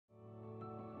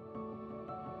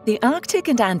The Arctic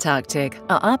and Antarctic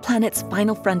are our planet's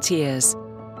final frontiers.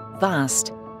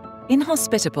 Vast,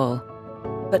 inhospitable,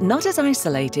 but not as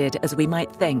isolated as we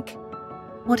might think.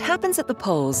 What happens at the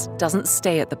poles doesn't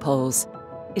stay at the poles.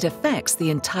 It affects the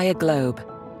entire globe.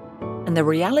 And the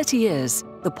reality is,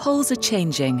 the poles are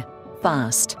changing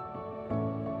fast.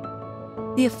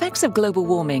 The effects of global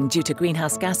warming due to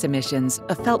greenhouse gas emissions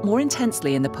are felt more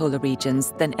intensely in the polar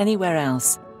regions than anywhere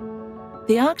else.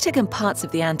 The Arctic and parts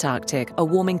of the Antarctic are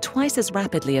warming twice as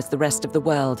rapidly as the rest of the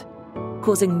world,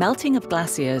 causing melting of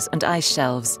glaciers and ice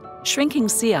shelves, shrinking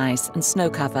sea ice and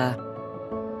snow cover.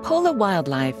 Polar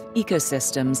wildlife,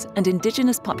 ecosystems, and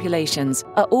indigenous populations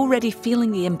are already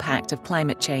feeling the impact of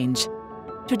climate change.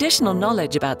 Traditional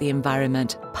knowledge about the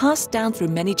environment, passed down through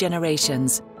many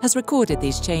generations, has recorded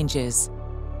these changes.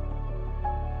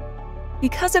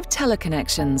 Because of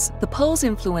teleconnections, the poles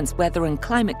influence weather and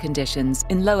climate conditions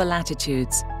in lower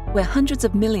latitudes, where hundreds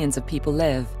of millions of people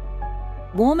live.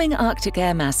 Warming Arctic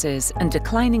air masses and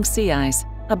declining sea ice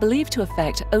are believed to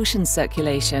affect ocean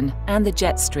circulation and the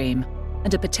jet stream,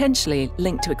 and are potentially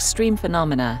linked to extreme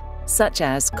phenomena, such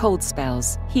as cold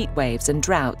spells, heat waves, and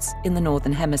droughts in the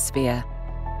Northern Hemisphere.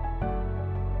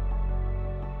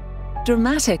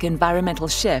 Dramatic environmental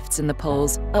shifts in the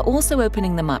poles are also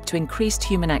opening them up to increased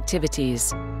human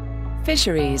activities.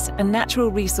 Fisheries and natural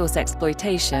resource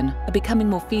exploitation are becoming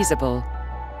more feasible,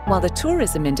 while the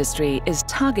tourism industry is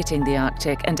targeting the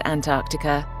Arctic and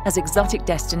Antarctica as exotic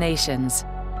destinations.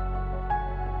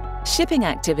 Shipping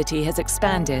activity has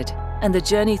expanded, and the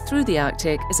journey through the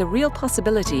Arctic is a real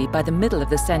possibility by the middle of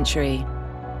the century.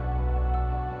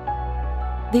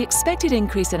 The expected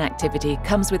increase in activity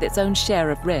comes with its own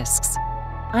share of risks.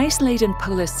 Ice-laden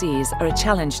polar seas are a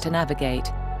challenge to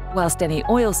navigate, whilst any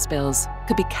oil spills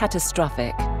could be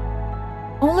catastrophic.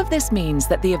 All of this means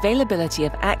that the availability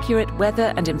of accurate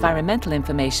weather and environmental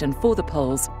information for the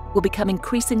poles will become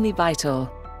increasingly vital.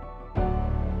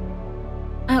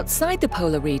 Outside the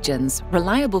polar regions,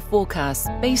 reliable forecasts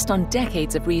based on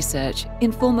decades of research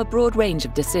inform a broad range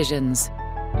of decisions.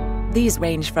 These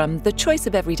range from the choice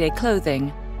of everyday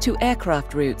clothing, to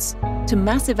aircraft routes, to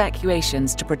mass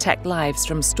evacuations to protect lives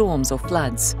from storms or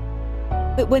floods.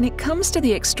 But when it comes to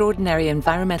the extraordinary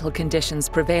environmental conditions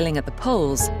prevailing at the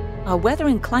poles, our weather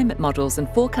and climate models and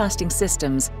forecasting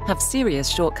systems have serious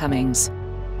shortcomings.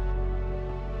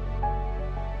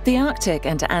 The Arctic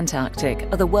and Antarctic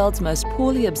are the world's most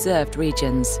poorly observed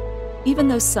regions, even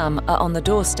though some are on the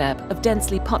doorstep of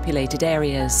densely populated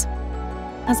areas.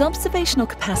 As observational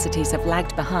capacities have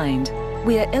lagged behind,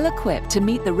 we are ill-equipped to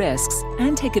meet the risks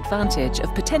and take advantage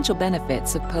of potential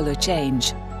benefits of polar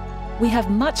change. We have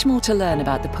much more to learn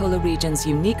about the polar region's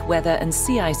unique weather and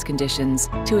sea ice conditions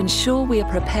to ensure we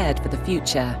are prepared for the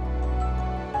future.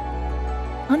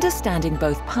 Understanding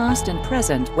both past and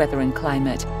present weather and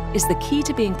climate is the key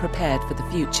to being prepared for the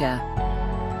future.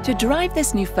 To drive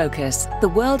this new focus, the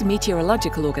World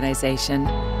Meteorological Organization,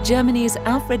 Germany's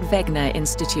Alfred Wegener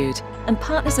Institute, and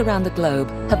partners around the globe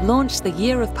have launched the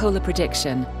Year of Polar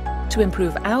Prediction to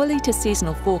improve hourly to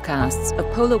seasonal forecasts of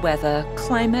polar weather,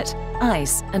 climate,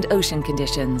 ice, and ocean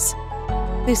conditions.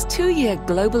 This two-year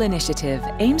global initiative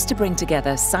aims to bring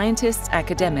together scientists,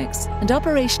 academics, and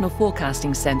operational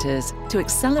forecasting centers to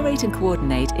accelerate and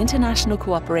coordinate international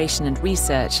cooperation and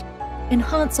research,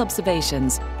 enhance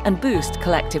observations, and boost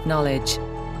collective knowledge.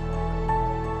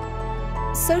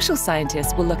 Social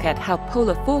scientists will look at how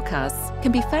polar forecasts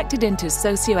can be factored into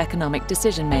socio-economic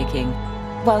decision-making,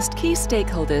 whilst key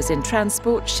stakeholders in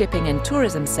transport, shipping, and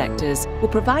tourism sectors will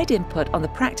provide input on the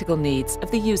practical needs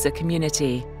of the user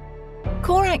community.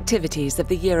 Core activities of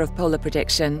the Year of Polar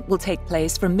Prediction will take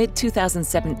place from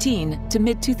mid-2017 to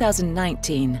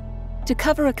mid-2019 to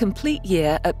cover a complete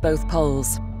year at both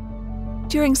poles.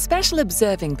 During special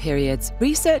observing periods,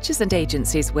 researchers and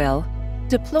agencies will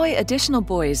deploy additional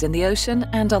buoys in the ocean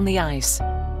and on the ice,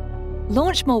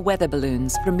 launch more weather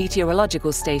balloons from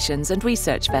meteorological stations and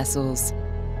research vessels,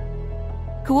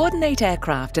 coordinate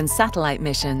aircraft and satellite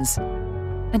missions,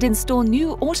 and install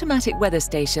new automatic weather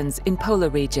stations in polar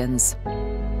regions.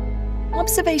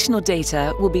 Observational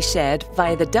data will be shared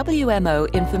via the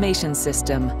WMO information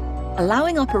system,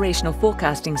 allowing operational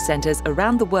forecasting centers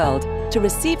around the world to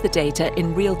receive the data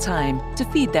in real time to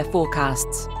feed their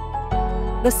forecasts.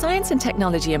 The science and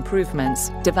technology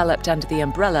improvements developed under the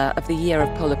umbrella of the Year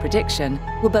of Polar Prediction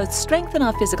will both strengthen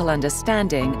our physical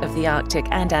understanding of the Arctic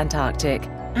and Antarctic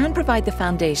and provide the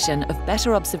foundation of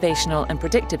better observational and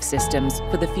predictive systems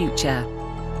for the future.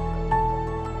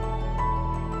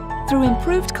 Through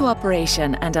improved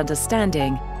cooperation and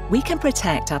understanding, we can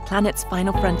protect our planet's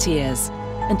final frontiers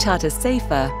and chart a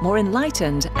safer, more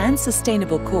enlightened and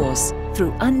sustainable course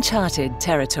through uncharted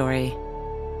territory.